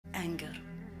Anger,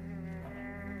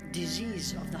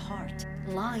 disease of the heart.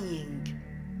 Lying,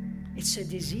 it's a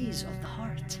disease of the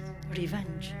heart.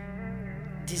 Revenge,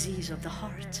 disease of the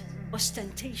heart.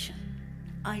 Ostentation,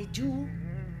 I do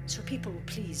so people will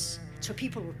please, so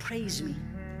people will praise me,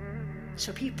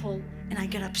 and I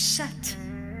get upset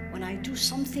when I do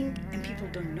something and people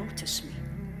don't notice me.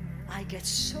 I get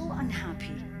so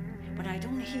unhappy when I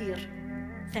don't hear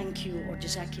thank you or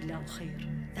Jazakillahu khair.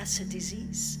 That's a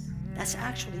disease. That's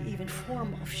actually even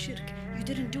form of shirk. You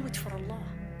didn't do it for Allah.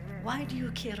 Why do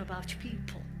you care about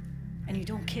people and you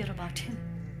don't care about Him?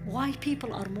 Why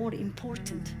people are more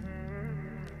important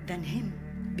than Him?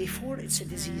 Before, it's a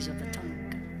disease of the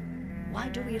tongue. Why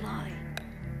do we lie?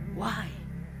 Why?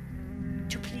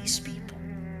 To please people,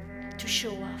 to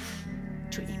show off,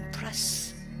 to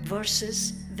impress,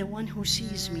 versus the one who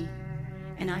sees me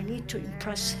and I need to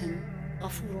impress him.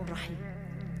 Ghafurur Rahim.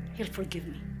 He'll forgive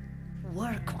me.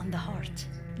 Work on the heart.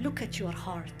 Look at your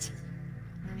heart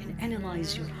and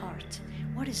analyze your heart.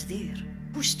 What is there?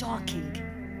 Who's talking?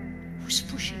 Who's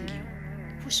pushing you?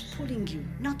 Who's pulling you?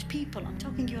 Not people. I'm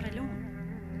talking you're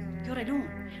alone. You're alone.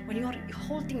 When you're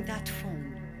holding that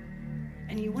phone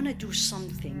and you want to do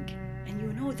something and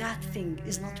you know that thing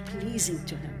is not pleasing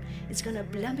to Him, it's going to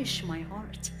blemish my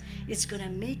heart. It's going to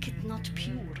make it not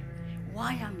pure.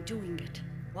 Why I'm doing it?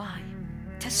 Why?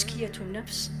 Tazkiyatun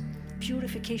nafs,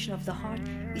 purification of the heart,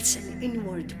 it's an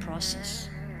inward process.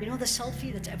 You know the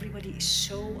selfie that everybody is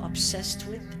so obsessed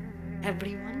with?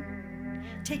 Everyone?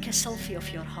 Take a selfie of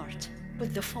your heart.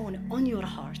 Put the phone on your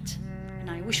heart. And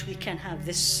I wish we can have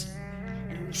this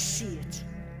and we see it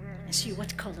and see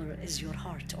what color is your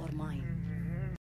heart or mine.